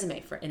create a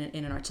resume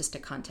in an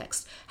artistic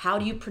context? How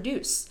do you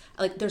produce?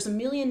 Like, there's a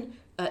million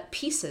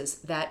pieces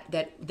that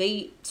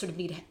they sort of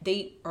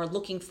they are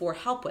looking for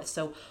help with.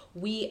 So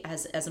we,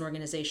 as an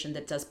organization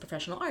that does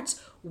professional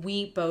arts,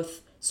 we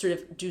both sort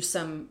of do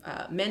some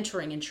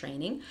mentoring and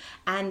training,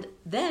 and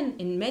then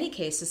in many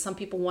cases some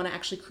people want to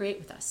actually create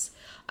with us,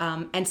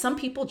 and some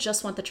people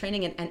just want the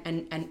training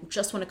and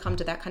just want to come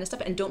to that kind of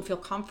stuff and don't feel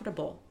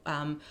comfortable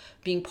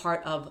being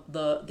part of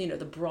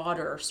the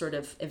broader sort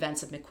of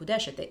events of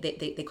Mekudeshet.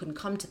 They couldn't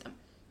come to them,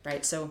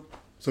 right? So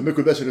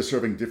Mekudeshet is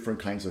serving different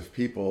kinds of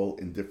people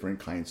in different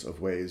kinds of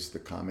ways. The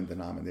common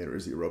denominator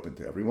is that you're open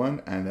to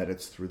everyone, and that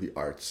it's through the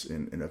arts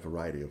in a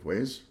variety of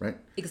ways, right?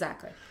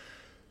 Exactly.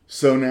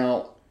 So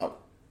now,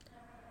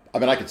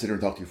 I could sit here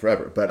and talk to you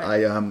forever, but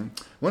Right. I want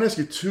to ask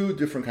you two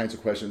different kinds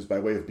of questions by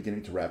way of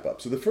beginning to wrap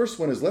up. So the first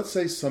one is, let's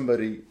say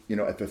somebody,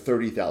 at the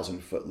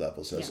 30,000 foot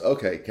level says, Yeah.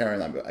 okay,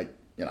 Karen,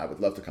 I would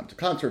love to come to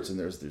concerts, and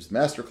there's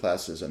master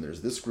classes, and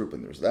there's this group,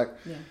 and there's that.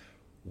 Yeah.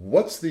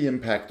 What's the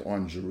impact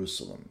on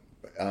Jerusalem?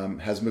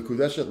 Has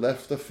Mekudeshet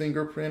left a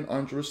fingerprint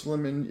on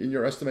Jerusalem in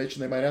your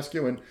estimation, they might ask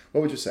you, and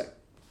what would you say?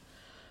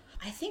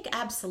 I think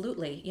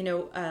absolutely.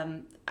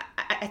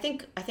 I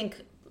think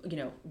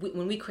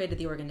when we created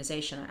the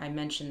organization, I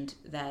mentioned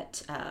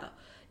that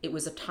it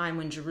was a time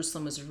when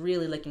Jerusalem was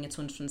really licking its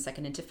wounds from the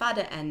Second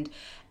Intifada,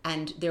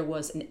 and there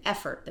was an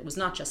effort that was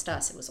not just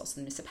us; it was also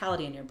the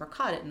municipality and Nir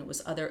Barkat, and it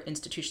was other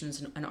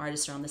institutions and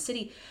artists around the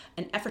city,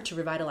 an effort to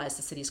revitalize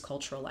the city's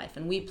cultural life,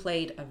 and we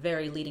played a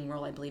very leading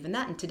role, I believe, in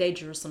that. And today,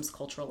 Jerusalem's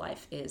cultural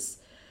life is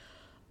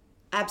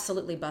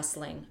absolutely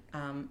bustling,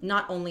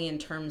 not only in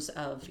terms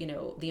of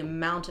the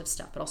amount of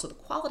stuff, but also the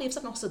quality of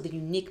stuff, and also the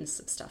uniqueness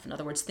of stuff. In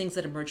other words, things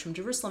that emerge from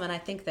Jerusalem. And I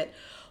think that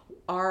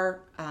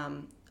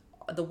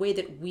the way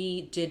that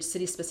we did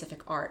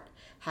city-specific art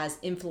has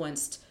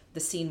influenced the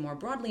scene more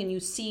broadly, and you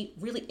see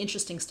really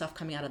interesting stuff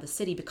coming out of the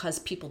city because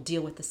people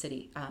deal with the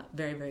city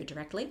very, very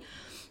directly.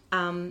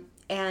 But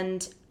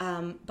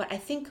I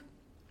think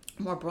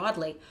more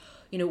broadly,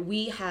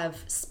 we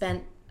have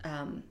spent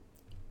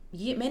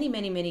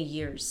many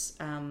years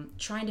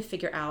trying to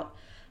figure out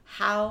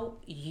how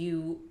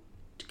you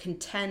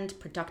contend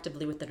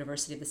productively with the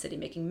diversity of the city,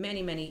 making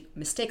many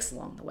mistakes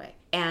along the way.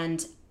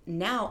 And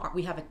now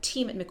we have a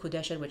team at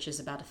Mekudeshet, which is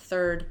about a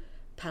third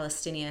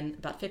Palestinian,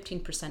 about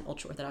 15%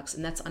 ultra-Orthodox,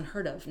 and that's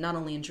unheard of, not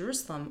only in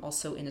Jerusalem,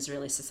 also in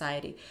Israeli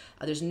society.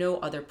 There's no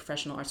other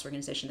professional arts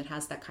organization that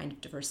has that kind of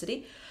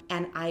diversity.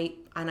 And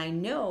I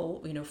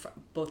know,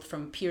 both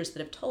from peers that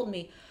have told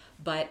me,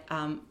 but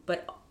all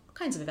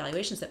kinds of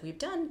evaluations that we've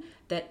done,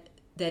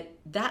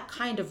 that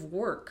kind of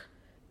work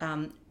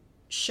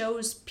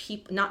shows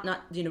people, not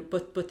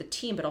both the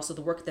team, but also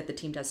the work that the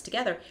team does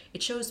together.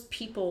 It shows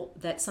people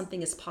that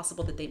something is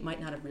possible that they might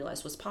not have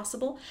realized was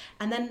possible,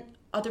 and then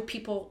other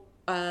people,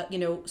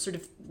 sort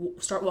of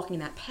start walking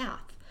that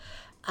path.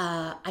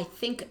 I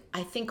think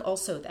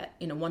also that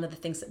one of the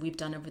things that we've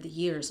done over the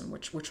years, and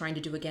which we're trying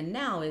to do again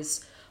now,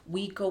 is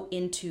we go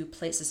into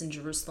places in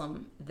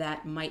Jerusalem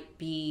that might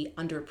be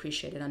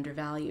underappreciated,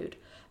 undervalued.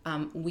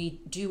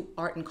 we do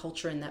art and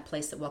culture in that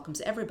place that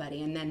welcomes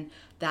everybody, and then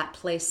that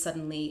place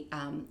suddenly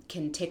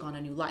can take on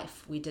a new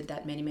life. We did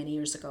that many, many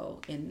years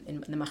ago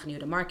in the Machane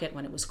Yehuda market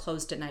when it was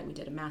closed at night. We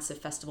did a massive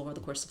festival over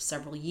the course of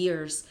several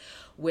years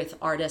with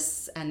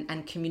artists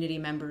and community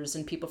members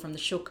and people from the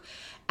shuk,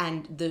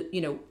 and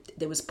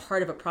there was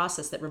part of a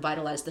process that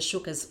revitalized the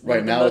shuk as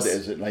right.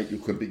 Nowadays at night you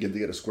couldn't begin to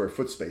get a square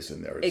foot space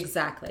in there. It's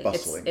exactly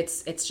bustling.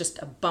 It's just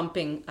a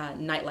bumping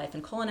nightlife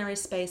and culinary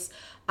space.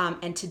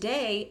 And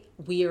today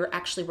we are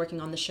actually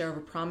working on the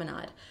Sherover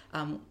Promenade,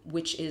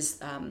 which is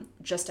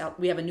just out.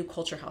 We have a new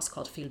culture house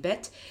called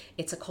Filbet.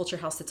 It's a culture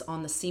house that's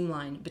on the seam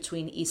line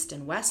between East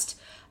and West.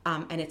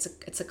 And it's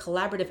a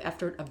collaborative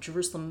effort of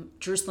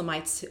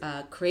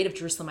Jerusalemites, creative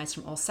Jerusalemites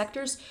from all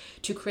sectors,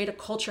 to create a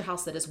culture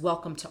house that is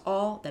welcome to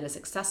all, that is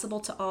accessible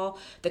to all,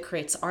 that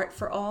creates art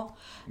for all.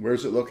 Where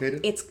is it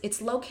located?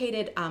 It's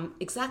located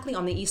exactly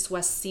on the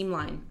east-west seam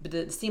line,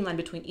 the seam line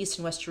between East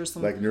and West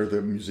Jerusalem. Like near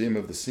the Museum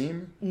of the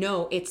Seam?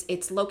 No,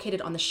 it's located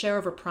on the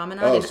Sherover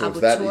Promenade Oh, in so Abu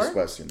it's that Tur.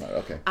 east-west seam line.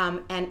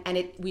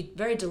 Okay. We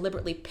very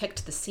deliberately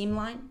picked the seam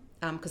line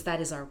because that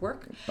is our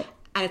work.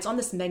 And it's on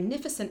this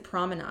magnificent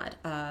promenade,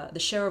 the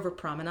Sherover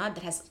Promenade,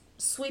 that has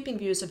sweeping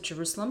views of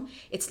Jerusalem.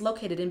 It's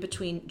located in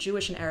between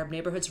Jewish and Arab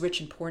neighborhoods,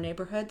 rich and poor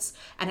neighborhoods,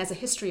 and has a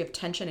history of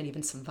tension and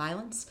even some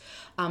violence.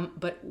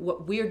 But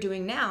what we're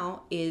doing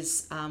now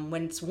is,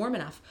 when it's warm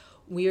enough,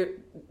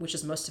 which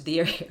is most of the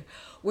year here,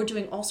 we're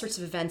doing all sorts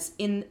of events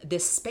in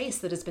this space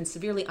that has been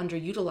severely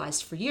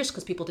underutilized for years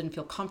because people didn't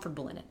feel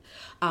comfortable in it.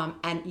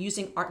 And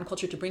using art and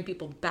culture to bring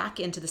people back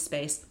into the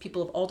space,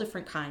 people of all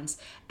different kinds,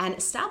 and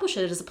establish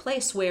it as a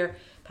place where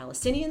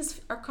Palestinians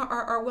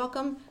are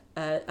welcome,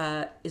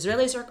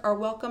 Israelis are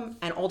welcome,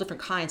 and all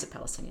different kinds of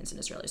Palestinians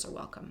and Israelis are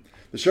welcome.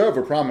 The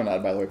Sherover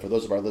Promenade, by the way, for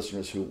those of our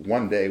listeners who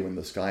one day when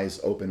the skies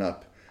open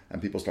up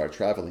and people start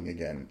traveling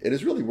again, it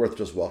is really worth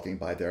just walking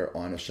by there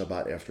on a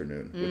Shabbat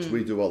afternoon, which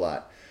we do a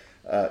lot.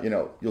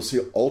 You'll see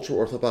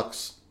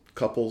ultra-Orthodox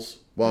couples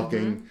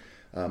walking,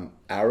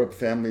 Arab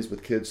families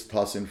with kids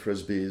tossing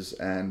frisbees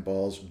and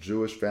balls,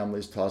 Jewish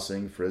families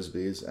tossing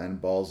frisbees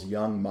and balls,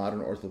 young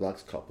modern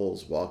Orthodox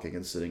couples walking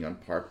and sitting on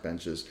park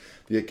benches.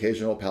 The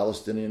occasional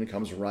Palestinian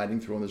comes riding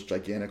through on this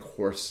gigantic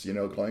horse,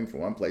 going from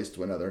one place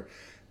to another.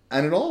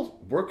 And it all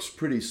works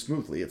pretty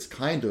smoothly. It's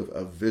kind of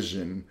a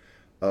vision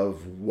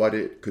of what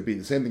it could be.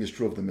 The same thing is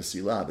true of the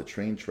Mesilah, the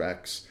train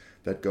tracks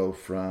that go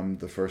from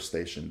the first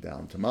station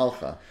down to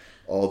Malcha.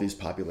 All these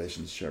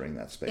populations sharing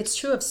that space. It's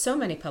true of so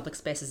many public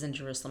spaces in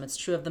Jerusalem. It's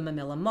true of the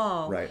Mamilla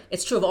Mall. Right.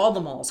 It's true of all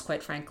the malls,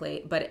 quite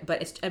frankly. But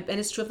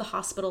it's true of the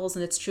hospitals,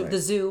 and it's true of the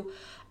zoo.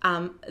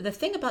 The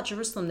thing about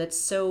Jerusalem that's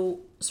so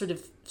sort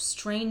of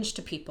strange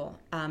to people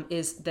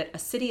is that a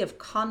city of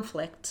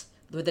conflict,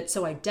 that's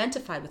so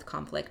identified with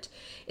conflict,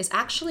 is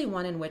actually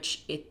one in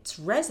which its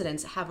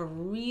residents have a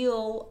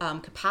real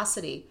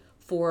capacity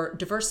for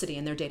diversity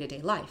in their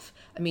day-to-day life.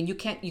 I mean, you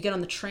get on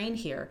the train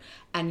here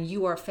and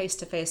you are face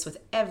to face with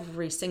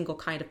every single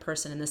kind of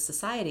person in this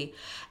society.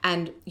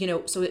 And,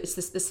 so it's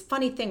this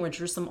funny thing where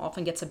Jerusalem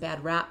often gets a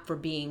bad rap for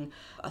being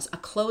a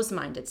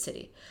closed-minded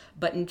city.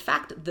 But in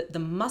fact, the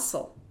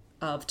muscle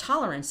of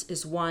tolerance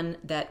is one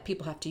that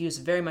people have to use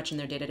very much in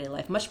their day-to-day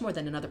life, much more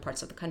than in other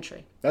parts of the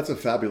country. That's a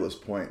fabulous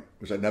point,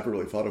 which I'd never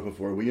really thought of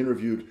before. We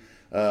interviewed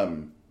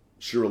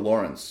Shira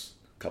Lawrence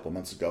a couple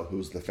months ago,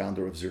 who's the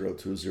founder of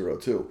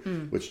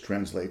 0202, which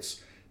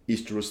translates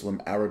East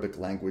Jerusalem Arabic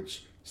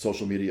language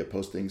social media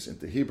postings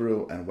into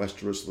Hebrew, and West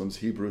Jerusalem's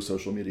Hebrew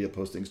social media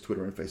postings,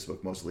 Twitter and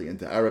Facebook mostly,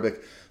 into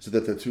Arabic, so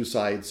that the two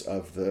sides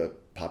of the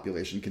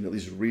population can at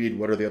least read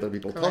what are the other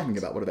people talking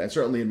about. What are they? And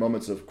certainly in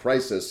moments of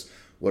crisis,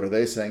 what are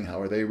they saying? How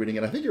are they reading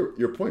it? I think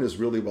your point is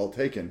really well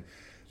taken.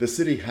 The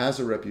city has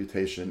a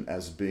reputation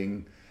as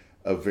being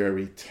a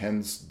very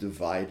tense,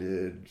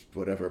 divided,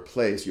 whatever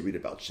place. You read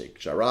about Sheikh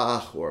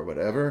Jarrah or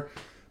whatever.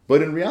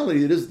 But in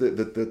reality, it is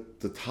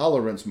the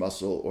tolerance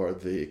muscle, or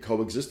the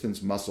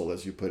coexistence muscle,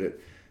 as you put it,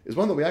 is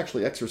one that we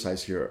actually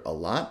exercise here a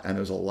lot. And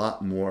there's a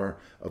lot more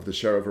of the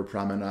Sherover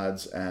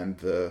promenades and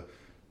the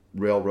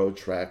railroad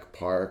track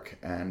park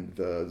and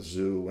the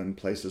zoo and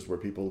places where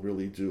people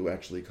really do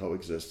actually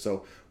coexist.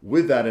 So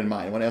with that in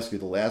mind, I want to ask you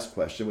the last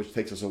question, which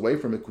takes us away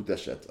from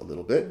Mekudeshet a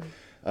little bit,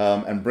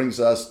 and brings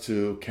us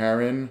to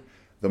Karen,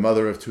 the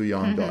mother of two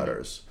young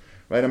daughters.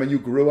 Right? I mean, you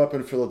grew up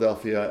in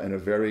Philadelphia in a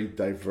very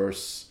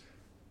diverse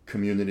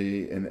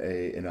community,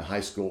 in a high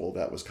school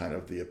that was kind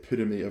of the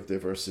epitome of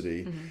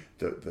diversity.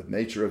 The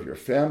nature of your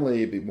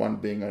family, one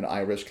being an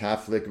Irish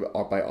Catholic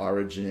by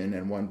origin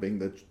and one being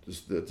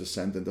the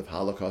descendant of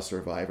Holocaust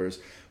survivors,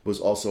 was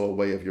also a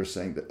way of your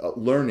saying that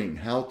learning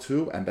how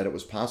to, and that it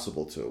was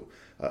possible to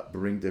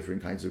bring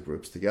different kinds of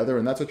groups together.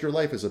 And that's what your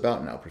life is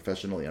about now,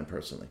 professionally and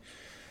personally.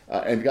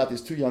 And you got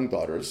these two young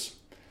daughters,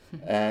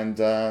 and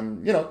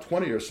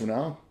 20 years from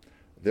now,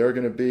 they're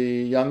going to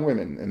be young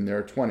women in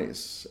their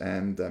 20s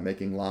and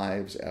making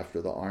lives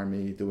after the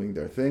army, doing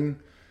their thing.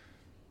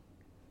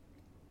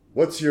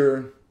 What's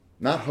your,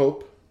 not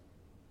hope,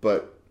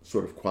 but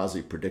sort of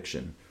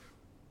quasi-prediction?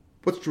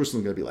 What's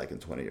Jerusalem going to be like in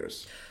 20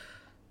 years?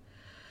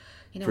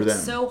 for them?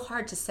 It's so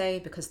hard to say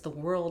because the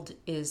world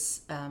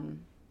is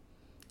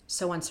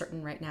so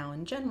uncertain right now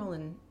in general.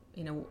 And,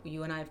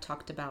 you and I have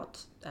talked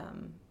about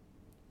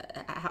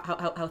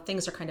how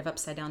things are kind of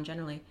upside down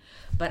generally.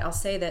 But I'll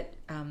say that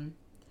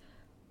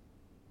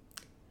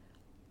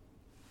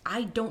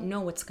I don't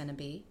know what's going to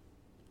be.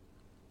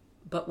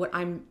 But what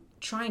I'm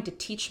trying to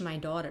teach my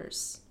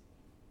daughters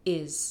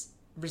is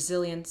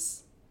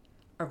resilience,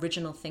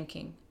 original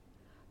thinking,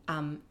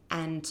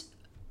 and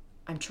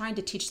I'm trying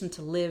to teach them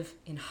to live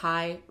in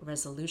high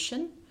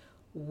resolution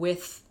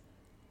with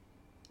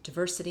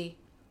diversity,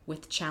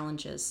 with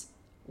challenges,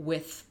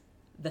 with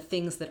the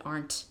things that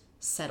aren't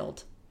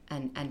settled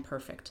and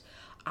perfect.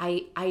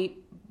 I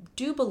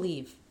do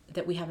believe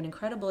that we have an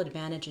incredible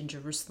advantage in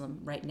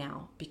Jerusalem right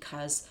now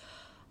because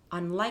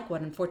unlike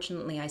what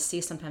unfortunately I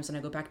see sometimes when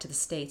I go back to the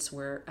States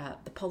where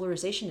the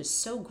polarization is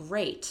so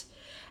great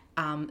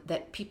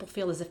that people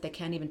feel as if they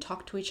can't even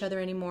talk to each other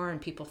anymore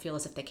and people feel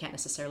as if they can't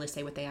necessarily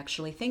say what they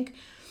actually think.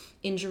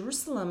 In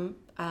Jerusalem,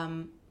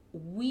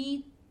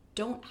 we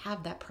don't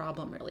have that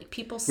problem really.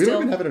 People still... We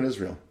don't even have it in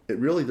Israel. It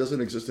really doesn't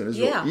exist in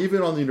Israel. Yeah.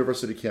 Even on the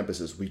university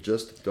campuses, we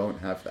just don't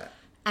have that.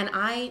 And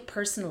I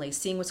personally,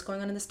 seeing what's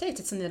going on in the States,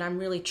 it's something that I'm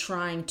really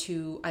trying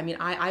to, I'm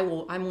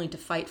willing to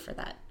fight for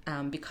that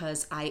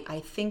because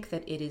I think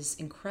that it is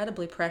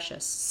incredibly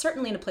precious.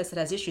 Certainly in a place that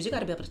has issues, you got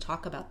to be able to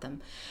talk about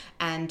them.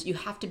 And you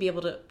have to be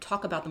able to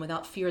talk about them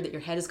without fear that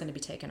your head is going to be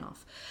taken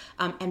off.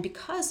 And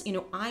because,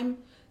 I'm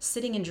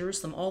sitting in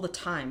Jerusalem all the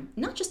time,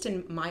 not just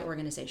in my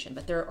organization,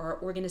 but there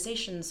are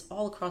organizations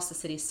all across the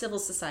city, civil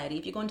society.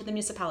 If you go into the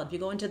municipality, if you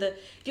go into the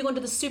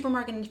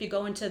supermarket, and if you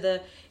go into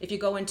the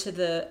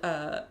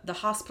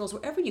hospitals,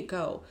 wherever you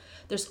go,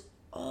 there's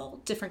all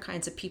different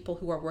kinds of people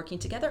who are working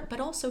together, but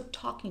also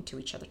talking to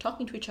each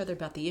other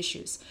about the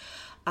issues.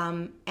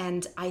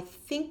 And I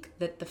think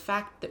that the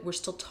fact that we're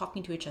still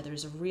talking to each other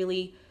is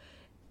really,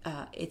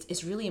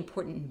 it's really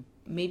important and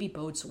maybe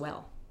bodes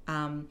well.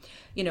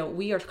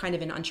 We are kind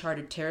of in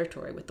uncharted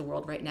territory with the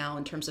world right now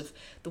in terms of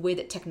the way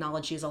that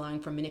technology is allowing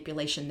for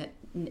manipulation that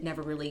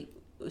never really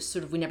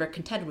we never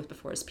contended with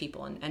before as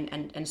people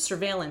and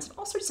surveillance and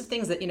all sorts of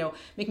things that,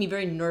 make me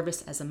very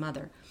nervous as a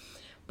mother.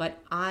 But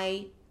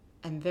I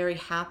am very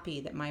happy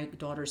that my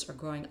daughters are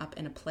growing up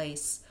in a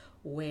place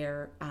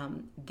where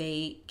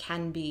they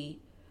can be,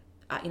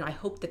 I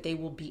hope that they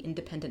will be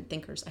independent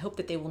thinkers. I hope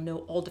that they will know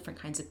all different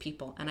kinds of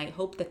people. And I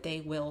hope that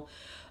they will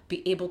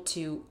be able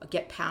to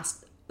get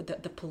past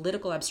the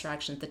political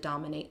abstractions that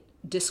dominate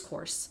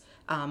discourse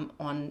on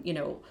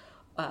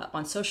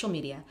social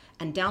media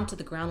and down to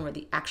the ground where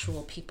the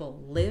actual people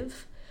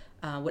live,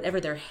 whatever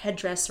their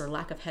headdress or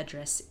lack of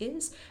headdress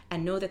is,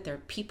 and know that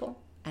they're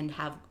people and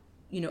have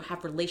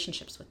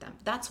relationships with them.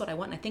 That's what I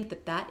want. And I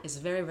think that is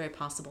very, very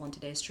possible in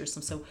today's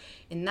Jerusalem. So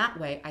in that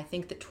way, I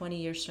think that 20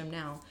 years from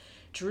now,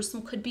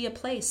 Jerusalem could be a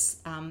place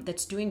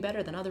that's doing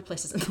better than other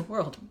places in the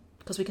world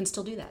because we can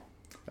still do that.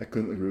 I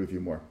couldn't agree with you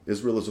more.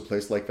 Israel is a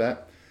place like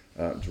that.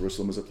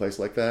 Jerusalem is a place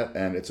like that.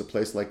 And it's a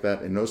place like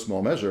that in no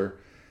small measure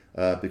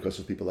because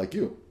of people like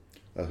you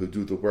who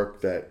do the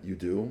work that you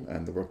do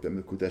and the work that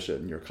Mekudeshet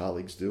and your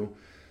colleagues do.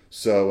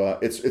 So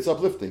it's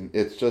uplifting.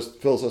 It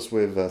just fills us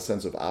with a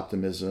sense of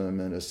optimism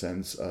and a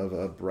sense of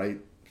a bright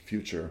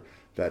future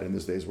that in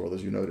this day's world,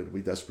 as you noted,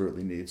 we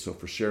desperately need. So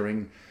for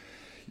sharing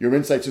your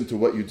insights into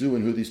what you do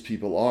and who these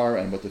people are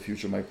and what the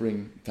future might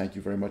bring, thank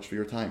you very much for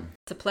your time.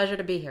 It's a pleasure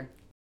to be here.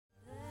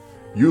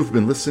 You've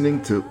been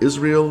listening to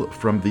Israel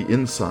from the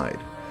Inside.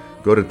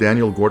 Go to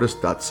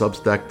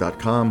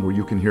danielgordis.substack.com where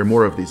you can hear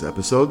more of these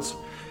episodes.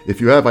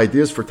 If you have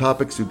ideas for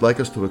topics you'd like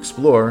us to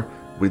explore,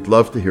 we'd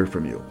love to hear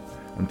from you.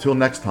 Until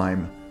next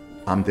time,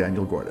 I'm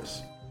Daniel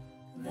Gordis.